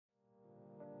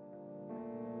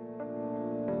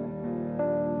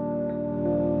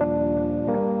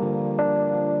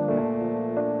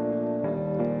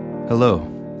Hello,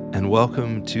 and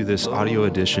welcome to this audio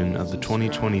edition of the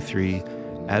 2023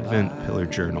 Advent Pillar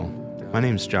Journal. My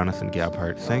name is Jonathan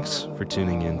Gabhart. Thanks for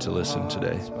tuning in to listen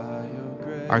today.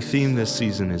 Our theme this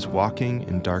season is Walking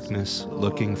in Darkness,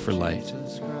 Looking for Light.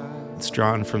 It's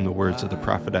drawn from the words of the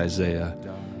prophet Isaiah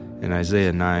in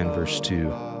Isaiah 9, verse 2.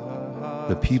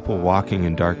 The people walking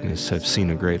in darkness have seen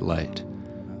a great light.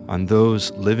 On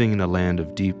those living in a land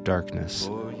of deep darkness,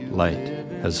 light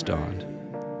has dawned.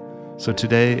 So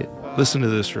today, listen to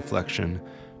this reflection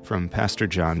from Pastor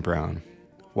Jon Brown,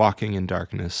 Walking in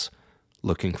Darkness,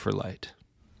 Looking for Light.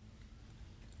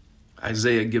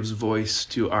 Isaiah gives voice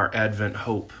to our Advent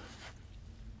hope.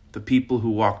 The people who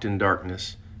walked in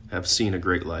darkness have seen a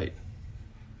great light.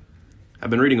 I've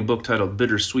been reading a book titled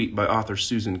Bittersweet by author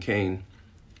Susan Cain.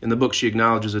 In the book, she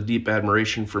acknowledges a deep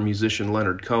admiration for musician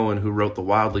Leonard Cohen, who wrote the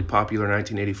wildly popular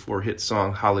 1984 hit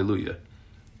song Hallelujah.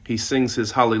 He sings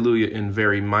his Hallelujah in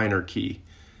very minor key.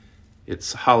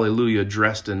 It's Hallelujah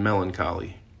dressed in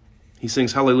melancholy. He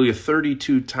sings Hallelujah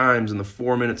 32 times in the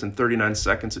 4 minutes and 39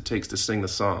 seconds it takes to sing the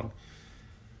song.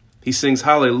 He sings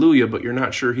Hallelujah, but you're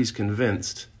not sure he's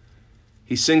convinced.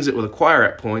 He sings it with a choir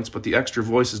at points, but the extra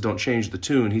voices don't change the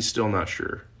tune. He's still not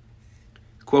sure.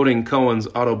 Quoting Cohen's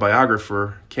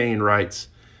autobiographer, Cain writes,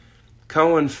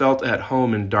 "Cohen felt at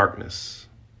home in darkness,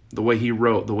 the way he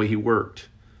wrote, the way he worked.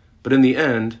 But in the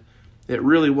end, it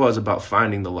really was about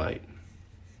finding the light."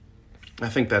 I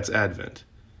think that's Advent.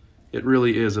 It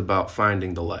really is about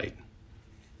finding the light.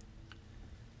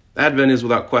 Advent is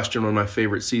without question one of my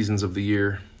favorite seasons of the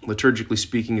year. Liturgically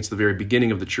speaking, it's the very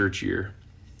beginning of the church year.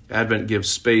 Advent gives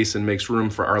space and makes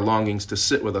room for our longings to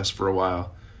sit with us for a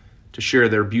while, to share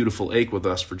their beautiful ache with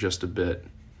us for just a bit.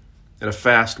 In a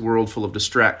fast world full of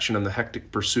distraction and the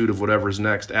hectic pursuit of whatever is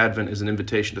next, Advent is an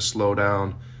invitation to slow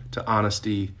down, to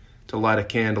honesty, to light a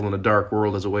candle in a dark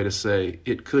world as a way to say,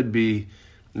 it could be,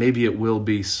 maybe it will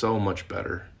be so much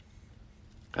better.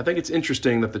 I think it's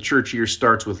interesting that the church year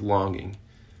starts with longing.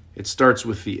 It starts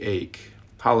with the ache,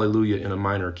 Hallelujah in a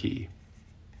minor key.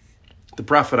 The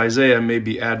prophet Isaiah may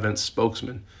be Advent's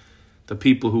spokesman. The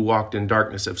people who walked in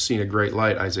darkness have seen a great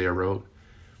light, Isaiah wrote.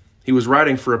 He was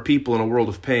writing for a people in a world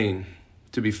of pain.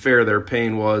 To be fair, their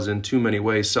pain was in too many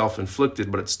ways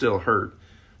self-inflicted, but it still hurt.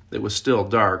 It was still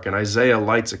dark, and Isaiah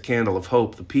lights a candle of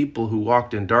hope. The people who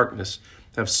walked in darkness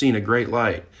have seen a great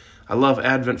light. I love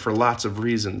Advent for lots of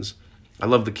reasons. I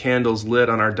love the candles lit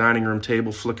on our dining room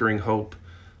table flickering hope.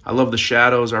 I love the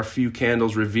shadows our few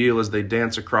candles reveal as they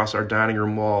dance across our dining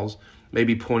room walls,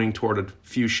 maybe pointing toward a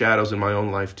few shadows in my own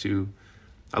life too.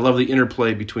 I love the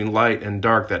interplay between light and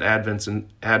dark that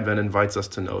Advent invites us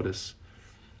to notice.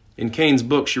 In Cain's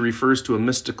book, she refers to a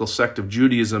mystical sect of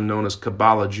Judaism known as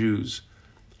Kabbalah Jews.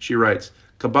 She writes,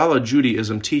 Kabbalah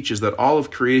Judaism teaches that all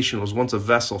of creation was once a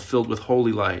vessel filled with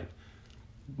holy light,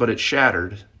 but it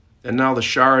shattered, and now the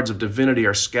shards of divinity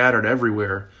are scattered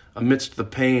everywhere amidst the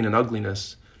pain and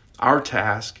ugliness. Our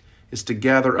task is to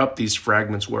gather up these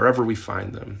fragments wherever we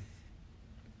find them.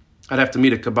 I'd have to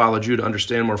meet a Kabbalah Jew to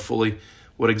understand more fully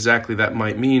what exactly that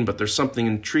might mean, but there's something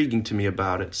intriguing to me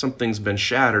about it. Something's been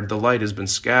shattered, the light has been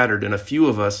scattered, and a few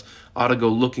of us ought to go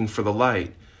looking for the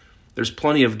light. There's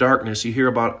plenty of darkness. You hear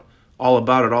all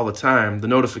about it all the time. The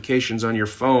notifications on your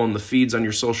phone, the feeds on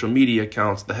your social media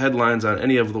accounts, the headlines on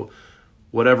any of the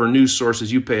whatever news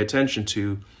sources you pay attention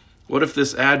to. What if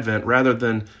this Advent, rather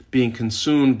than being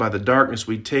consumed by the darkness,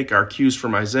 we take our cues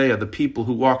from Isaiah, the people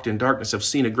who walked in darkness have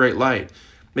seen a great light.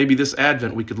 Maybe this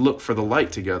Advent we could look for the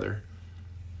light together.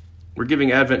 We're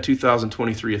giving Advent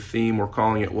 2023 a theme. We're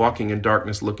calling it Walking in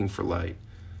Darkness, Looking for Light.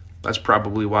 That's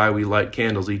probably why we light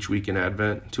candles each week in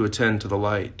Advent, to attend to the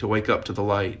light, to wake up to the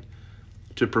light,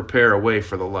 to prepare a way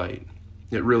for the light.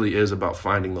 It really is about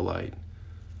finding the light.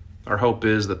 Our hope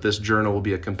is that this journal will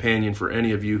be a companion for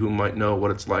any of you who might know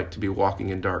what it's like to be walking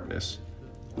in darkness,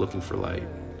 looking for light.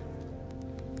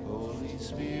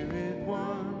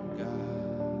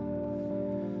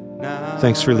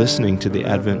 Thanks for listening to the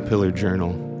Advent Pillar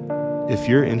Journal. If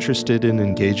you're interested in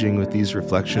engaging with these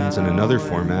reflections in another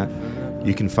format,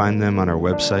 you can find them on our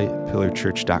website,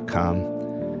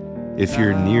 pillarchurch.com. If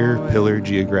you're near Pillar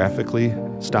geographically,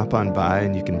 stop on by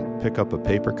and you can pick up a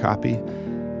paper copy.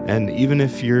 And even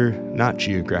if you're not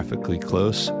geographically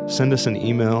close, send us an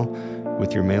email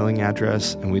with your mailing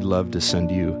address and we'd love to send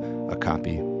you a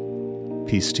copy.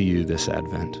 Peace to you this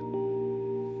Advent.